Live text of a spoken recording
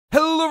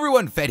Hello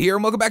everyone, Fed here,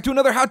 and welcome back to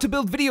another how to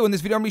build video. In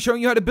this video, I'm going to be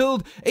showing you how to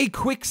build a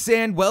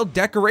quicksand, well,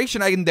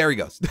 decoration. There he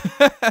goes.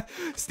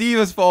 Steve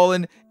has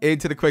fallen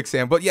into the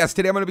quicksand. But yes,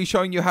 today I'm going to be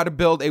showing you how to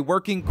build a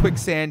working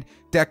quicksand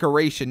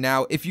decoration.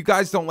 Now, if you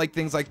guys don't like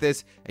things like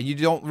this, and you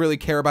don't really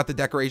care about the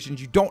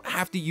decorations, you don't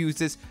have to use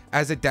this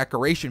as a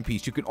decoration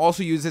piece. You can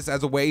also use this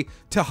as a way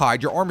to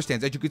hide your armor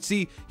stands. As you can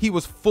see, he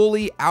was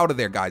fully out of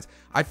there, guys.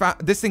 I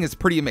found this thing is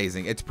pretty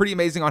amazing. It's pretty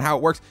amazing on how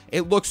it works.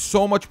 It looks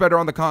so much better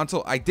on the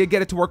console. I did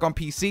get it to work on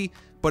PC,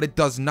 but it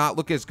does not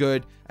look as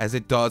good as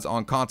it does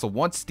on console.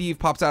 Once Steve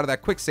pops out of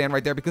that quicksand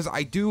right there, because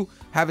I do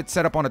have it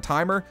set up on a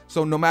timer,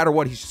 so no matter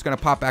what, he's just going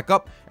to pop back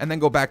up and then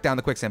go back down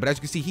the quicksand. But as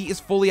you can see, he is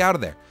fully out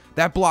of there.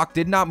 That block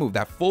did not move.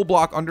 That full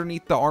block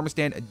underneath the armor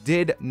stand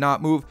did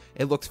not move.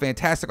 It looks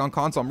fantastic on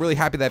console. I'm really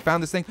happy that I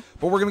found this thing,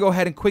 but we're going to go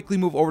ahead and quickly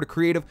move over to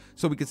creative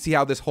so we can see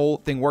how this whole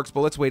thing works. But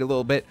let's wait a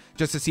little bit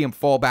just to see him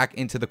fall back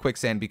into the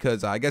quicksand,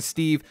 because I guess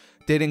Steve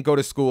didn't go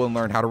to school and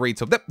learn how to read.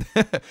 So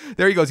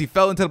there he goes. He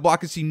fell into the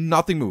block and see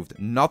nothing moved.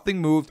 Nothing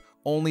moved.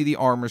 Only the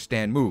armor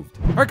stand moved.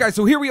 All right, guys,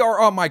 so here we are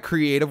on my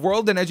creative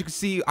world, and as you can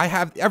see, I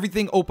have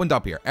everything opened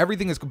up here.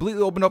 Everything is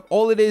completely opened up.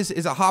 All it is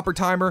a hopper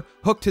timer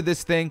hooked to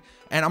this thing,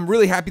 and I'm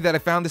really happy that I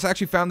found this. I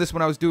actually found this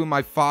when I was doing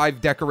my 5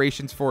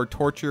 decorations for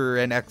torture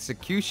and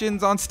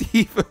executions on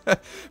Steve.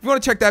 If you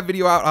want to check that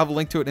video out, I'll have a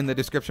link to it in the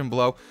description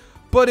below.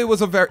 But it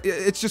was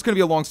it's just going to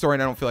be a long story,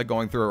 and I don't feel like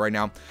going through it right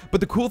now. But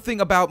the cool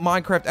thing about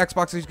Minecraft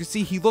Xbox, as you can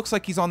see, he looks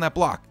like he's on that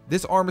block.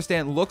 This armor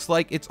stand looks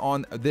like it's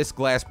on this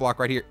glass block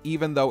right here,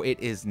 even though it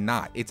is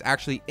not. It's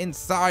actually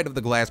inside of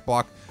the glass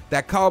block.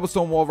 That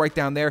cobblestone wall right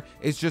down there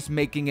is just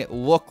making it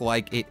look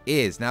like it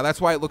is. Now, that's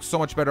why it looks so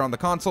much better on the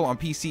console. On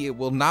PC, it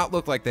will not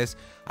look like this.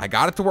 I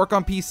got it to work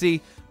on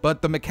PC,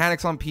 but the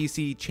mechanics on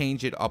PC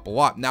change it up a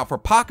lot. Now, for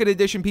Pocket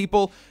Edition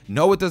people,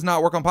 no, it does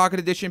not work on Pocket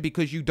Edition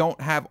because you don't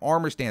have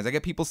armor stands. I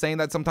get people saying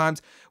that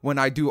sometimes when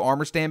I do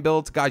armor stand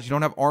builds. Guys, you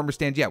don't have armor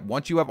stands yet.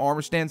 Once you have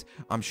armor stands,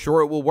 I'm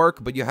sure it will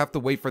work, but you have to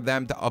wait for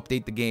them to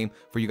update the game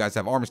for you guys to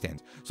have armor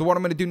stands. So what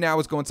I'm going to do now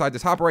is go inside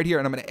this hopper right here,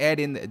 and I'm going to add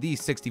in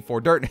these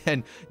 64 dirt.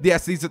 And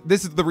yes,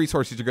 this is the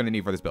resources you're going to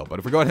need for this build. But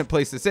if we go ahead and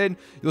place this in,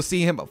 you'll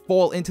see him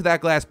fall into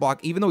that glass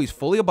block, even though he's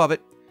fully above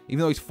it. Even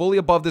though he's fully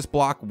above this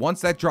block,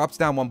 once that drops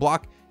down one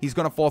block, he's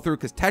going to fall through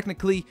because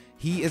technically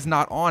he is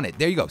not on it.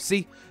 There you go.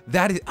 See,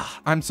 that is,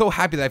 I'm so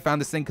happy that I found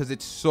this thing because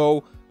it's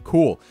so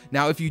cool.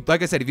 Now, if you,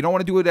 like I said, if you don't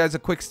want to do it as a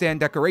quick stand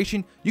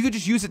decoration, you could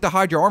just use it to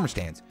hide your armor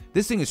stands.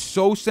 This thing is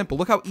so simple.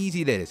 Look how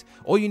easy it is.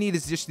 All you need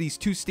is just these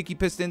 2 sticky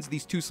pistons,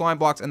 these 2 slime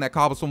blocks, and that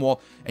cobblestone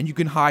wall, and you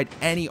can hide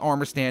any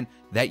armor stand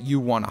that you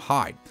want to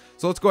hide.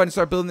 So let's go ahead and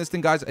start building this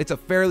thing, guys. It's a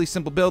fairly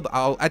simple build.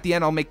 At the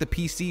end, I'll make the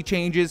PC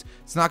changes.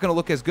 It's not going to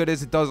look as good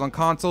as it does on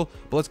console,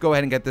 but let's go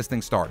ahead and get this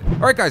thing started. All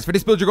right, guys, for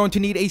this build, you're going to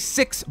need a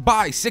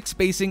 6x6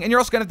 spacing, and you're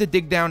also going to have to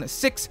dig down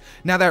 6.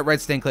 Now, that red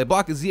stained clay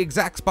block is the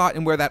exact spot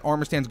in where that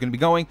armor stand is going to be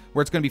going,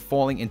 where it's going to be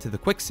falling into the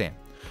quicksand.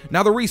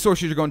 Now, the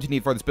resources you're going to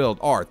need for this build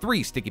are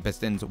 3 sticky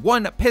pistons,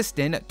 1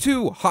 piston,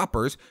 2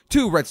 hoppers,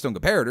 2 redstone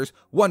comparators,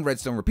 1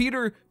 redstone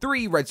repeater,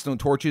 3 redstone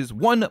torches,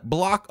 1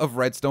 block of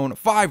redstone,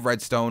 5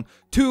 redstone,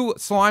 2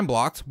 slime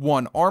blocks,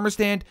 1 armor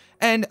stand,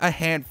 and a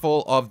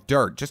handful of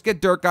dirt. Just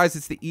get dirt, guys.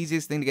 It's the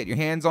easiest thing to get your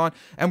hands on.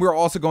 And we're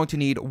also going to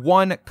need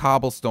 1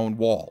 cobblestone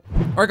wall.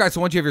 All right, guys,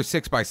 so once you have your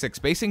 6x6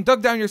 spacing,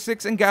 dug down your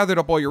 6 and gathered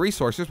up all your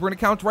resources, we're going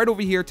to count right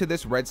over here to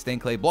this red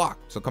stained clay block.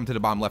 So come to the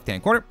bottom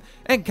left-hand corner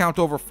and count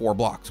over 4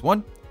 blocks.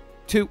 1,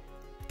 2,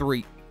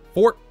 3,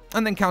 4,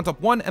 and then count up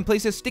 1 and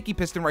place a sticky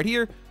piston right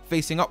here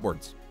facing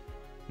upwards.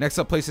 Next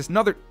up, place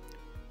another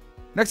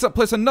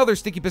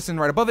sticky piston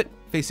right above it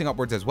facing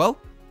upwards as well.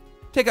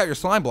 Take out your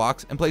slime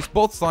blocks and place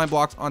both slime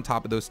blocks on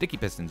top of those sticky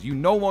pistons. You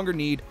no longer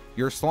need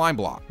your slime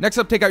block. Next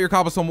up, take out your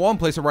cobblestone wall and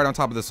place it right on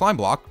top of the slime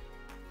block.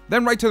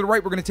 Then right to the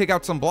right, we're going to take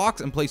out some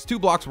blocks and place 2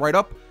 blocks right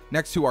up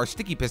next to our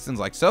sticky pistons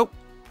like so.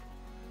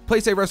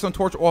 Place a redstone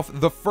torch off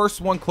the first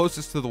one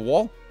closest to the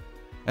wall.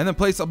 And then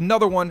place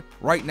another one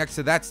right next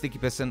to that sticky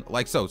piston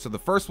like so. So the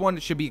first one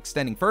should be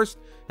extending first,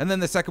 and then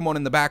the second one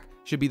in the back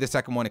should be the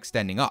second one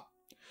extending up.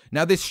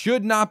 Now, this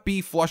should not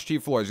be flush to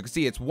your floor. As you can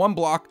see, it's 1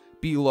 block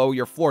below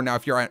your floor. Now,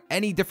 if you're at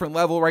any different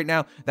level right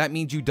now, that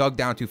means you dug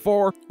down too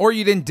far or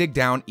you didn't dig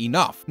down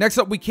enough. Next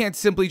up, we can't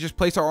simply just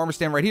place our armor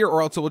stand right here,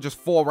 or else it will just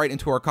fall right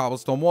into our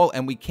cobblestone wall,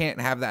 and we can't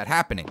have that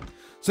happening.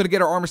 So to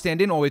get our armor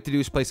stand in, all we have to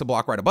do is place a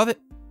block right above it,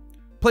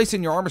 place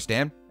in your armor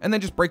stand, and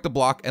then just break the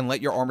block and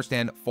let your armor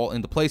stand fall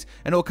into place,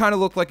 and it'll kind of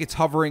look like it's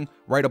hovering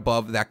right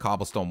above that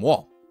cobblestone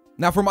wall.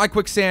 Now, for my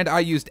quicksand,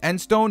 I used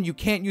end stone. You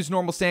can't use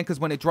normal sand because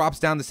when it drops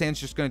down, the sand's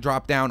just going to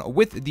drop down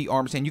with the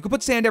armor sand. You can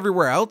put sand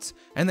everywhere else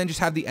and then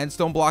just have the end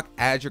stone block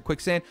as your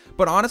quicksand.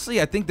 But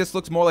honestly, I think this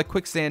looks more like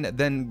quicksand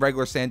than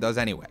regular sand does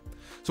anyway.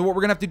 So what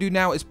we're going to have to do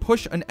now is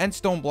push an end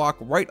stone block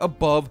right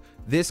above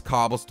this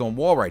cobblestone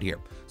wall right here.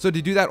 So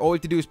to do that, all we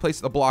have to do is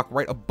place the block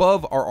right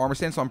above our armor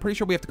stand. So I'm pretty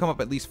sure we have to come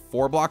up at least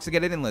 4 blocks to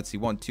get it in. Let's see,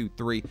 1, 2,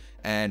 3,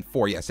 and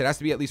 4. Yes, it has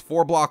to be at least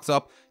 4 blocks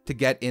up to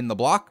get in the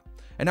block.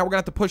 And now we're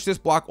going to have to push this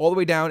block all the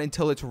way down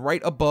until it's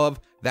right above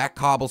that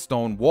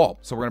cobblestone wall.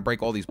 So we're going to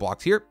break all these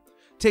blocks here.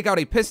 Take out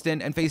a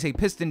piston and face a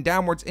piston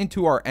downwards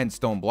into our end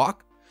stone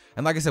block.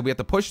 And like I said, we have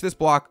to push this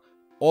block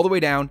all the way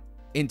down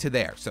into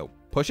there. So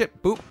push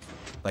it, boop,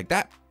 like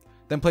that.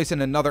 Then place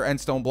in another end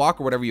stone block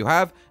or whatever you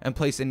have, and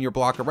place in your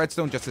block of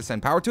redstone just to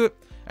send power to it.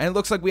 And it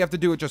looks like we have to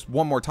do it just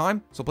one more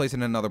time. So place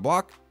in another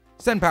block,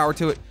 send power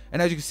to it.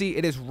 And as you can see,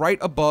 it is right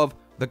above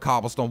the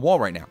cobblestone wall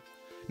right now.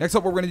 Next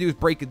up, what we're going to do is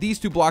break these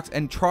 2 blocks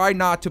and try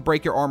not to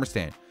break your armor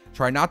stand.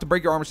 Try not to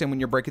break your armor stand when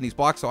you're breaking these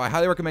blocks. So I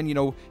highly recommend, you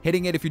know,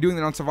 hitting it. If you're doing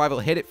it on survival,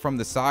 hit it from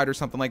the side or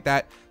something like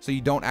that so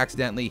you don't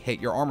accidentally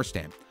hit your armor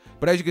stand.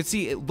 But as you can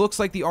see, it looks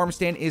like the armor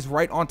stand is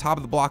right on top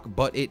of the block,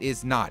 but it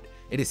is not.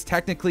 It is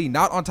technically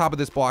not on top of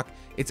this block.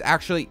 It's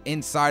actually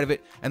inside of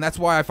it. And that's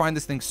why I find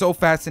this thing so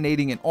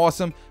fascinating and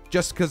awesome,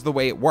 just because of the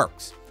way it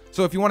works.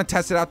 So if you want to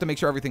test it out to make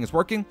sure everything is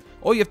working,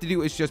 all you have to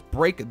do is just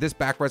break this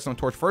back redstone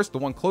torch first, the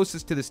one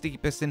closest to the sticky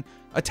piston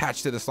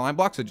attached to the slime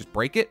block. So just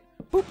break it,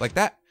 boop, like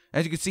that.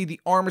 As you can see, the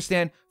armor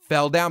stand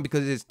fell down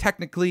because it is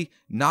technically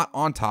not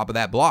on top of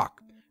that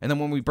block. And then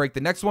when we break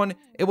the next one,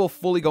 it will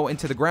fully go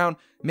into the ground,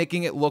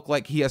 making it look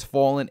like he has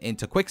fallen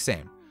into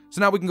quicksand. So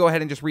now we can go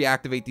ahead and just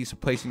reactivate these,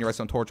 placing your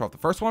redstone torch off the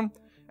first one,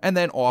 and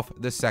then off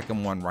the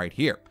second one right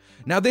here.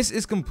 Now this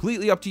is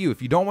completely up to you.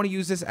 If you don't want to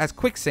use this as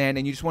quicksand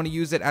and you just want to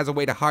use it as a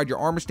way to hide your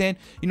armor stand,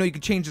 you know, you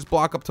could change this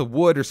block up to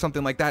wood or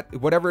something like that,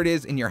 whatever it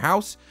is in your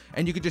house,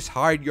 and you could just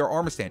hide your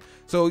armor stand.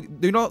 So,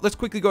 you know, let's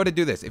quickly go ahead and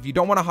do this. If you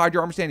don't want to hide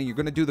your armor stand and you're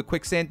going to do the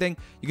quicksand thing,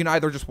 you can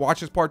either just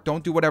watch this part,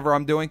 don't do whatever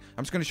I'm doing.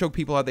 I'm just going to show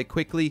people how they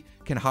quickly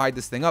can hide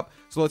this thing up.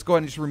 So let's go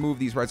ahead and just remove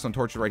these redstone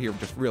torches right here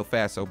just real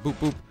fast. So boop,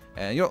 boop.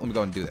 And you know what, let me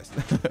go ahead and do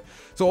this.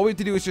 So all we have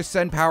to do is just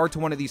send power to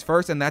one of these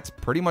first, and that's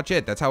pretty much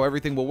it. That's how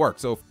everything will work.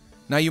 So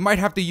now you might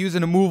have to use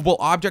an immovable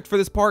object for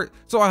this part,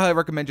 so I highly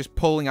recommend just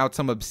pulling out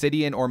some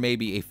obsidian or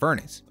maybe a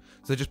furnace.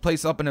 So just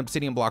place up an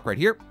obsidian block right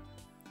here,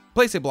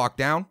 place a block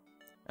down,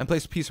 and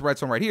place a piece of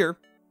redstone right here.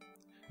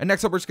 And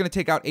next up, we're just going to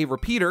take out a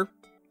repeater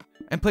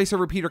and place a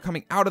repeater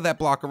coming out of that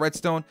block of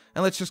redstone,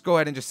 and let's just go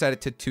ahead and just set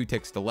it to 2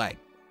 ticks delay.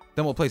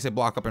 Then we'll place a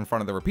block up in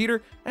front of the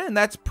repeater, and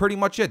that's pretty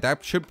much it.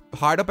 That should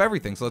hide up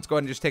everything. So let's go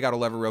ahead and just take out a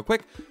lever real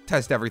quick,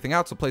 test everything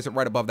out. So place it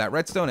right above that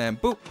redstone,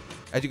 and boop.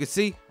 As you can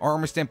see, our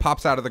armor stand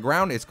pops out of the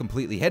ground. It's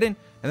completely hidden.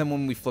 And then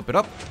when we flip it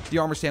up, the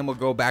armor stand will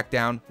go back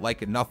down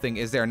like nothing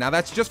is there. Now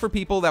that's just for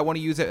people that want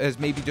to use it as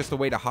maybe just a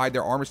way to hide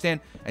their armor stand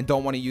and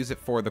don't want to use it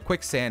for the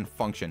quicksand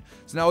function.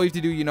 So now all you have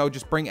to do, you know,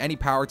 just bring any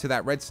power to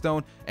that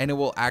redstone and it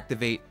will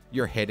activate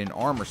your hidden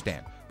armor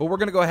stand. But we're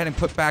going to go ahead and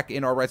put back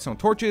in our redstone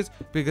torches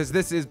because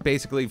this is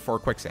basically for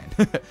quicksand.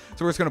 So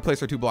we're just going to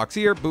place our 2 blocks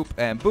here, boop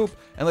and boop.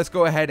 And let's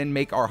go ahead and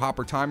make our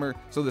hopper timer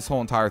so this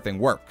whole entire thing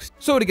works.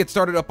 So to get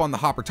started up on the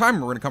hopper timer,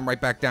 we're going to come right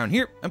back down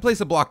here and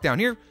place a block down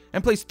here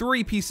and place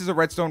 3 pieces of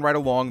redstone right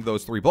along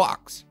those 3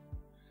 blocks.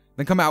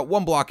 Then come out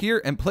 1 block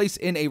here and place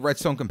in a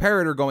redstone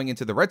comparator going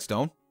into the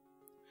redstone.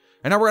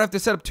 And now we're going to have to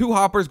set up 2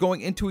 hoppers going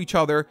into each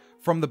other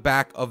from the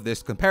back of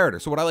this comparator.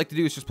 So what I like to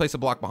do is just place a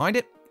block behind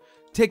it,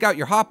 take out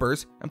your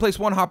hoppers, and place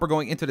 1 hopper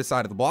going into the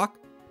side of the block,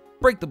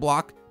 break the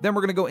block, then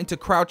we're going to go into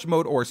crouch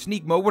mode or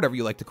sneak mode, whatever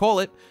you like to call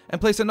it, and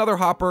place another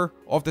hopper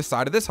off the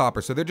side of this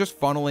hopper, so they're just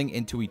funneling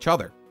into each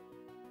other.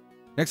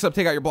 Next up,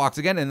 take out your blocks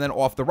again, and then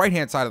off the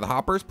right-hand side of the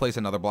hoppers, place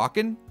another block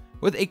in,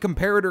 with a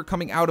comparator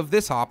coming out of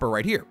this hopper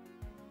right here.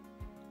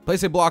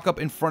 Place a block up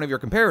in front of your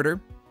comparator,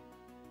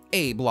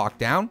 a block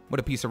down with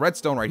a piece of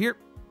redstone right here,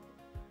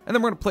 and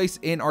then we're going to place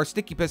in our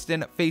sticky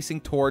piston facing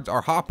towards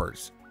our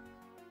hoppers.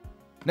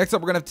 Next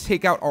up, we're going to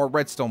take out our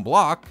redstone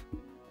block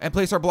and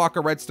place our block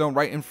of redstone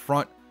right in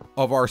front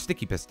of our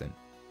sticky piston.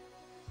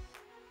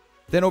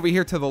 Then over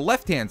here to the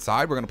left-hand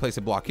side, we're going to place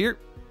a block here,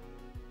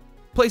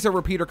 place a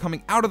repeater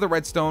coming out of the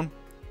redstone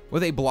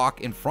with a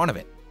block in front of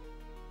it.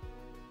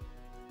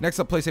 Next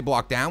up, place a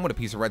block down with a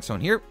piece of redstone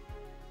here,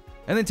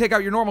 and then take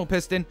out your normal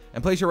piston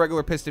and place your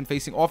regular piston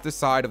facing off the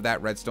side of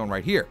that redstone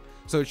right here.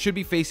 So it should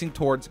be facing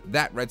towards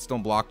that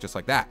redstone block just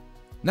like that.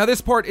 Now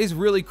this part is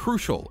really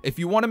crucial. If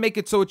you want to make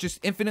it so it just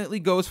infinitely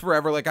goes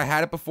forever like I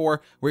had it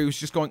before where it was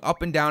just going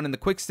up and down in the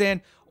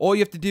quicksand, all you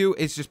have to do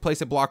is just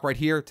place a block right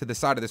here to the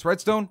side of this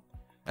redstone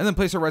and then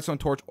place a redstone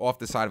torch off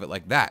the side of it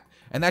like that.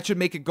 And that should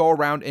make it go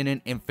around in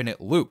an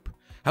infinite loop.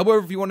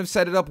 However, if you want to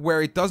set it up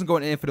where it doesn't go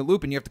in an infinite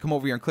loop and you have to come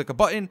over here and click a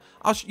button,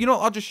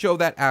 I'll just show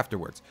that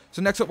afterwards.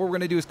 So next up, what we're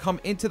going to do is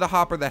come into the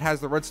hopper that has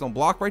the redstone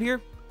block right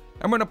here,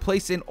 and we're going to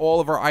place in all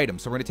of our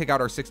items. So we're going to take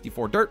out our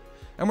 64 dirt,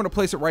 and we're going to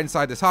place it right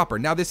inside this hopper.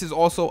 Now, this is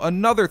also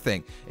another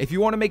thing. If you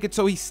want to make it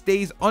so he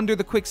stays under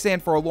the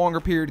quicksand for a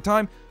longer period of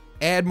time,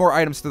 add more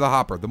items to the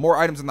hopper. The more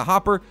items in the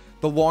hopper,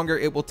 the longer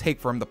it will take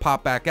for him to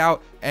pop back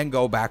out and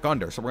go back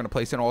under. So we're going to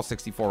place in all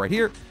 64 right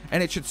here,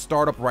 and it should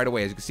start up right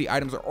away. As you can see,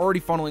 items are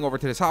already funneling over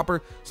to this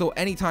hopper, so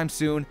anytime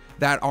soon,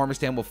 that armor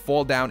stand will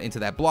fall down into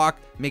that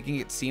block, making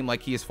it seem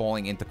like he is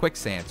falling into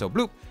quicksand. So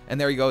bloop, and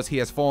there he goes. He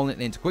has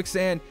fallen into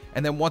quicksand,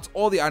 and then once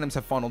all the items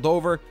have funneled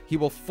over, he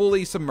will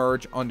fully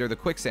submerge under the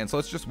quicksand. So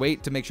let's just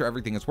wait to make sure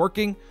everything is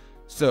working.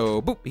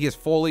 So, boop, he is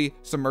fully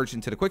submerged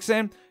into the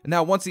quicksand. And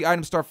now, once the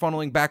items start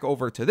funneling back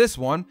over to this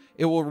one,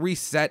 it will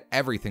reset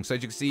everything. So,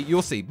 as you can see,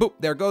 you'll see, boop,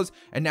 there it goes.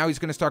 And now he's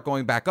going to start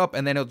going back up,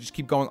 and then it'll just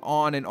keep going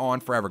on and on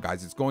forever,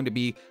 guys. It's going to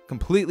be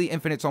completely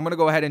infinite. So, I'm going to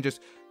go ahead and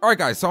just Alright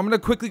guys, so I'm going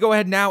to quickly go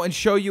ahead now and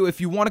show you if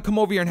you want to come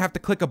over here and have to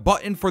click a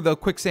button for the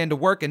quicksand to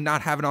work and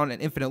not have it on an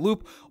infinite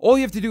loop, all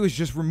you have to do is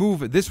just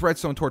remove this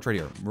redstone torch right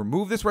here.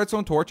 Remove this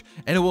redstone torch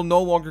and it will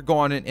no longer go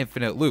on an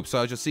infinite loop. So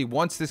as you'll see,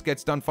 once this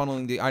gets done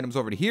funneling the items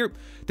over to here,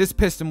 this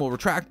piston will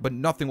retract, but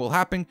nothing will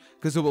happen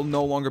because it will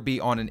no longer be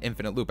on an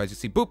infinite loop. As you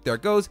see, boop, there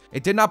it goes.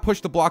 It did not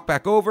push the block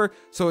back over,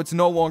 so it's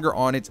no longer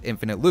on its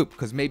infinite loop,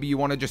 because maybe you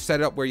want to just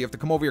set it up where you have to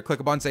come over here, click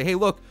a button, say, hey,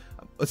 look,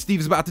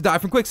 Steve's about to die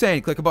from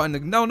quicksand. Click a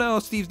button. No,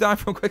 Steve's dying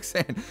from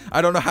quicksand.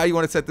 I don't know how you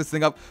want to set this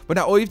thing up, but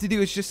now all you have to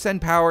do is just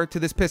send power to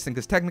this piston,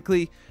 because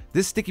technically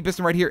this sticky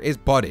piston right here is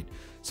budded.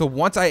 So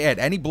once I add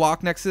any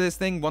block next to this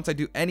thing, once I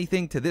do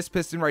anything to this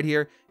piston right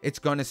here, it's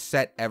going to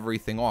set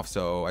everything off.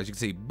 So as you can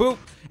see, boop,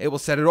 it will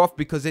set it off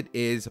because it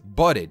is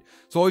budded.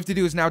 So all you have to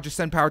do is now just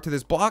send power to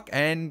this block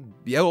and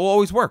it will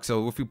always work.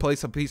 So if we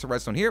place a piece of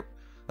redstone here,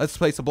 let's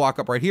place a block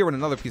up right here with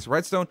another piece of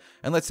redstone.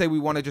 And let's say we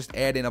want to just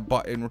add in a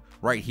button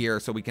right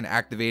here so we can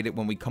activate it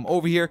when we come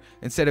over here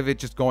instead of it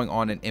just going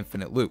on an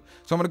infinite loop.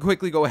 So I'm going to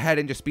quickly go ahead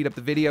and just speed up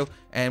the video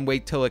and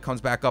wait till it comes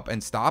back up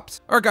and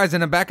stops. All right, guys,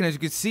 and I'm back. And as you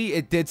can see,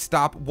 it did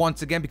stop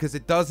once again because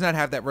it does not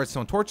have that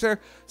redstone torch there.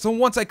 So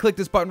once I click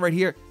this button right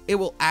here, it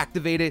will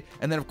activate it.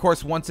 And then, of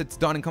course, once it's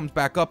done and comes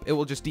back up, it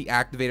will just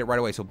deactivate it right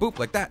away. So boop,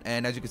 like that.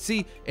 And as you can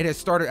see, it has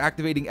started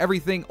activating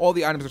everything. All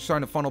the items are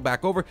starting to funnel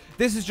back over.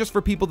 This is just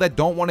for people that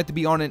don't want it to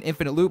be on an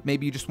infinite loop.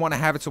 Maybe you just want to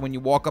have it so when you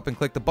walk up and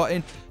click the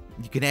button,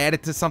 you can add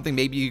it to something.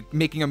 Maybe you're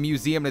making a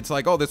museum and it's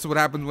like, oh, this is what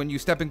happens when you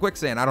step in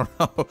quicksand. I don't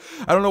know.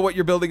 I don't know what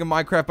you're building in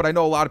Minecraft, but I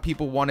know a lot of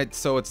people want it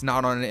so it's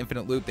not on an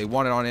infinite loop. They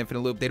want it on an infinite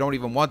loop. They don't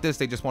even want this.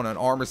 They just want an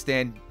armor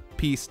stand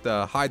piece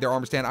to hide their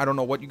armor stand. I don't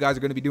know what you guys are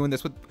going to be doing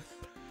this with.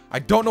 I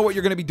don't know what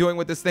you're going to be doing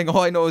with this thing. All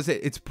I know is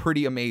it's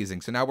pretty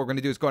amazing. So now what we're going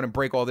to do is go ahead and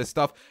break all this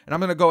stuff. And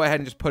I'm going to go ahead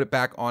and just put it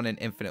back on an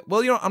infinite.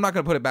 Well, you know, I'm not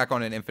going to put it back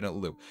on an infinite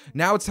loop.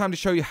 Now it's time to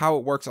show you how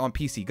it works on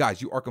PC.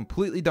 Guys, you are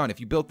completely done. If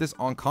you built this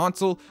on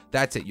console,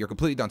 that's it. You're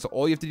completely done. So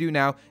all you have to do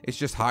now is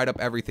just hide up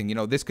everything. You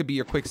know, this could be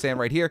your quicksand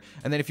right here.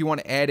 And then if you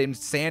want to add in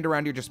sand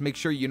around here, just make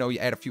sure, you know, you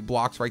add a few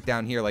blocks right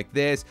down here like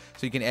this.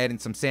 So you can add in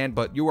some sand.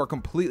 But you are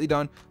completely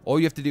done. All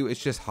you have to do is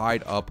just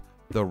hide up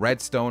the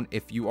redstone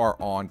if you are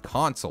on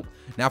console.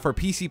 Now for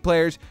PC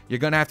players, you're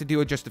gonna have to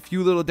do just a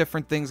few little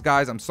different things,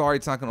 guys. I'm sorry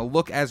it's not gonna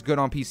look as good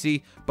on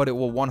PC, but it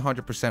will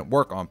 100%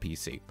 work on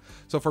PC.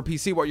 So for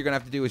PC, what you're gonna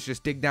have to do is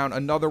just dig down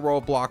another row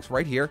of blocks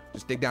right here.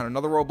 Just dig down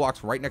another row of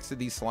blocks right next to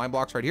these slime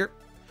blocks right here.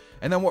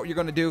 And then what you're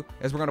gonna do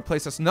is we're gonna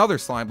place us another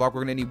slime block.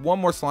 We're gonna need one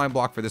more slime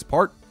block for this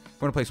part.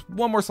 We're gonna place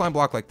one more slime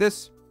block like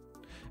this.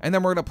 And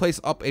then we're gonna place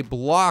up a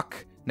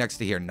block next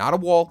to here, not a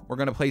wall. We're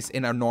gonna place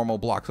in a normal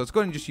block. So let's go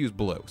ahead and just use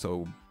blue.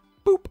 So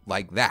boop,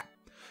 like that.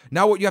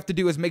 Now what you have to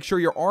do is make sure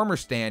your armor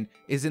stand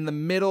is in the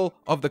middle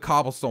of the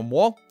cobblestone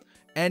wall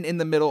and in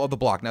the middle of the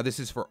block. Now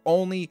this is for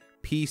only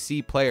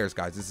PC players,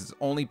 guys. This is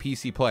only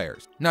PC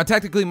players. Now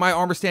technically my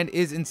armor stand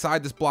is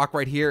inside this block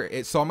right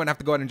here, so I'm gonna have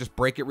to go ahead and just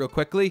break it real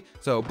quickly.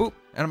 So boop,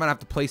 and I'm gonna have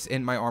to place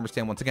in my armor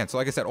stand once again. So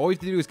like I said, all you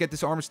have to do is get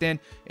this armor stand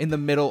in the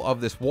middle of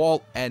this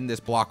wall and this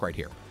block right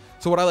here.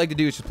 So what I like to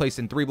do is just place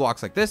in 3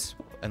 blocks like this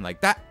and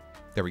like that.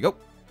 There we go.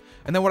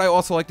 And then what I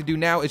also like to do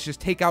now is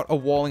just take out a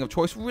walling of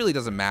choice. Really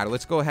doesn't matter.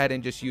 Let's go ahead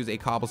and just use a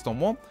cobblestone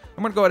wall.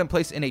 I'm going to go ahead and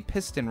place in a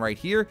piston right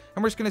here.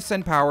 And we're just going to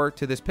send power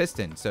to this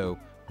piston. So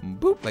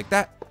boop, like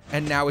that.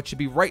 And now it should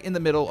be right in the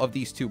middle of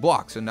these 2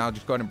 blocks. So now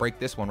just go ahead and break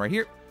this one right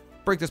here.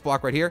 Break this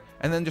block right here,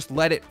 and then just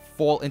let it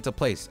fall into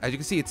place. As you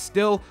can see, it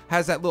still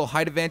has that little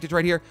height advantage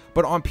right here,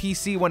 but on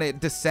PC, when it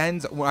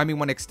descends, when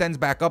it extends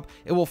back up,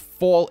 it will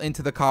fall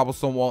into the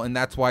cobblestone wall, and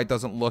that's why it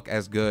doesn't look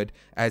as good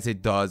as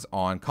it does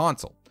on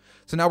console.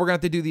 So now we're gonna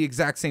have to do the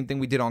exact same thing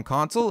we did on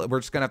console. We're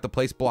just gonna have to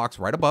place blocks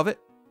right above it,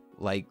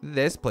 like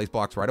this, place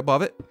blocks right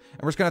above it,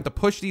 and we're just gonna have to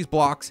push these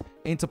blocks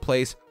into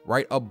place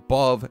right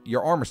above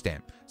your armor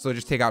stand. So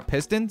just take out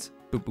pistons,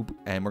 boop, boop,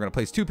 and we're gonna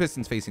place 2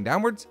 pistons facing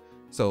downwards.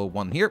 So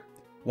one here,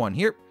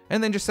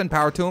 and then just send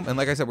power to them. And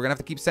like I said, we're gonna have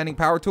to keep sending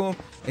power to them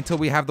until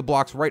we have the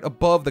blocks right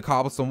above the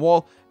cobblestone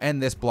wall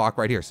and this block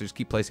right here. So just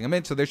keep placing them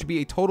in. So there should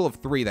be a total of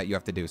 3 that you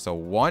have to do. So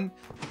 1,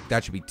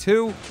 that should be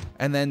 2,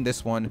 and then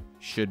this one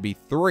should be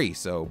 3.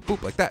 So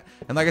boop, like that.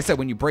 And like I said,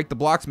 when you break the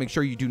blocks, make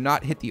sure you do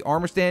not hit the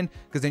armor stand,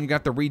 because then you're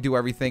gonna have to redo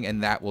everything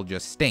and that will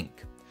just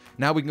stink.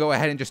 Now we can go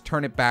ahead and just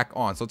turn it back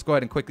on. So let's go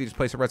ahead and quickly just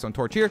place a redstone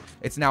torch here.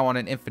 It's now on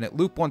an infinite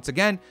loop once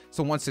again.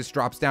 So once this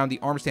drops down, the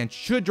armor stand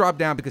should drop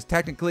down, because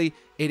technically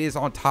it is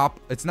on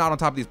top. It's not on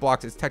top of these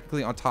blocks. It's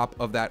technically on top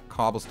of that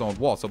cobblestone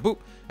wall. So boop,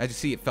 as you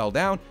see, it fell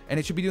down, and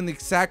it should be doing the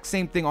exact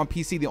same thing on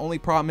PC. The only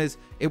problem is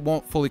it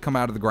won't fully come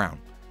out of the ground.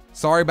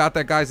 Sorry about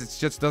that, guys. It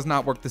just does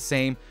not work the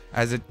same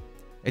as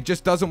it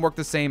just doesn't work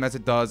the same as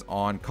it does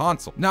on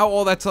console. Now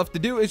all that's left to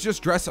do is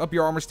just dress up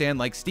your armor stand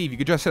like Steve. You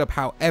can dress it up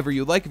however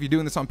you like. If you're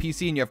doing this on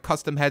PC and you have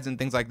custom heads and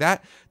things like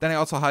that, then I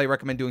also highly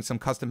recommend doing some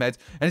custom heads.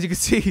 And as you can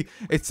see,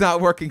 it's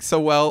not working so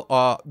well.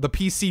 The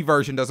PC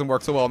version doesn't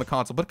work so well on the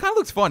console, but it kind of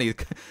looks funny.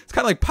 It's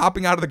kind of like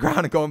popping out of the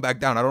ground and going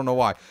back down. I don't know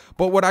why.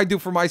 But what I do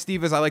for my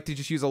Steve is I like to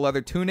just use a leather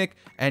tunic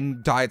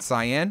and dye it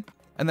cyan.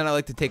 And then I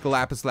like to take a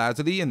lapis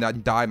lazuli and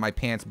then dye my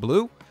pants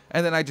blue.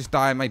 and then I just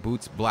dye my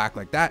boots black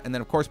like that, and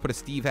then of course put a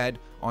Steve head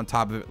on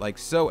top of it like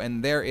so,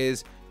 and there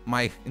is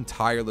my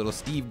entire little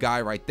Steve guy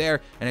right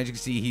there. And as you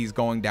can see, he's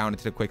going down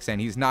into the quicksand.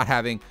 He's not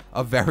having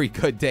a very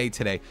good day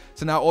today.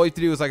 So now all you have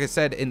to do is, like I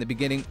said in the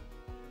beginning,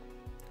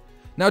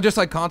 now just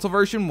like console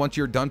version, once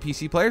you're done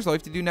PC players, all you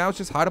have to do now is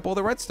just hide up all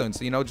the redstone.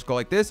 So, you know, just go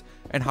like this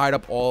and hide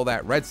up all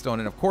that redstone.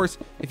 And of course,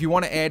 if you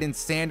want to add in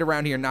sand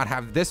around here and not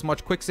have this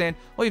much quicksand,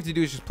 all you have to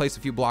do is just place a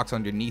few blocks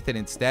underneath it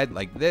instead,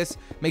 like this.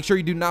 Make sure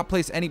you do not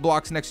place any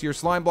blocks next to your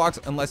slime blocks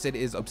unless it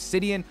is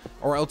obsidian,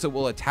 or else it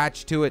will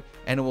attach to it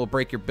and it will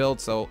break your build.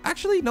 So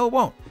actually, no, it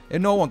won't.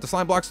 And no, it won't. The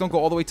slime blocks don't go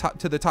all the way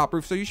to the top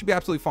roof, so you should be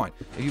absolutely fine.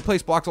 If you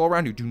place blocks all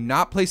around you, do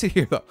not place it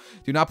here though.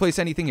 Do not place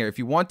anything here. If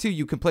you want to,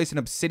 you can place an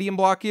obsidian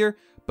block here,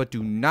 but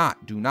do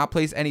not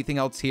place anything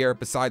else here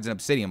besides an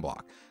obsidian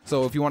block.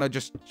 So if you want to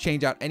just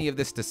change out any of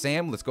this to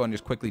sand, let's go and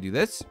just quickly do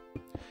this.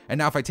 And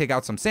now if I take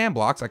out some sand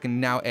blocks, I can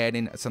now add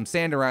in some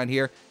sand around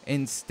here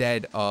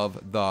instead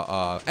of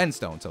the end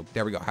stone. So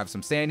there we go, have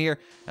some sand here,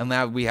 and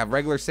now we have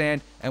regular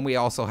sand, and we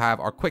also have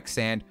our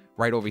quicksand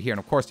right over here. And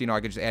of course, you know, I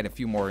could just add a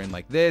few more in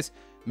like this,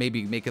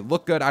 maybe make it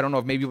look good. I don't know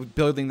if maybe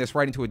building this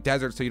right into a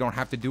desert so you don't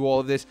have to do all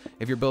of this.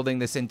 If you're building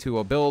this into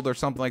a build or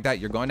something like that,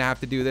 you're going to have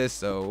to do this.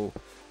 So,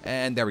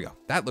 and there we go.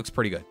 That looks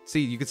pretty good. See,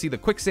 you can see the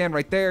quicksand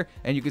right there,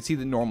 and you can see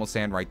the normal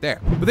sand right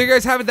there. But there you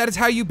guys have it. That is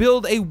how you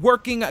build a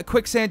working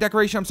quicksand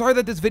decoration. I'm sorry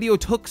that this video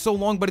took so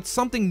long, but it's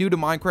something new to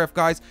Minecraft,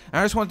 guys. And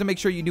I just wanted to make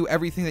sure you knew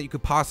everything that you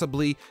could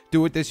possibly do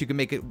with this. You can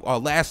make it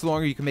last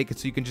longer. You can make it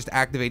so you can just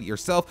activate it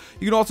yourself.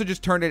 You can also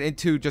just turn it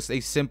into just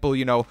a simple,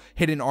 you know,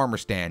 hidden armor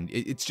stand.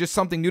 It's just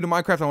something new to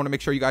Minecraft. I want to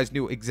make sure you guys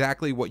knew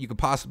exactly what you could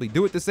possibly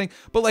do with this thing.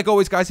 But like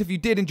always, guys, if you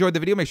did enjoy the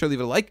video, make sure to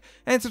leave it a like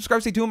and subscribe.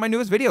 Stay tuned with my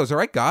newest videos. All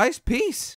right, guys? Peace.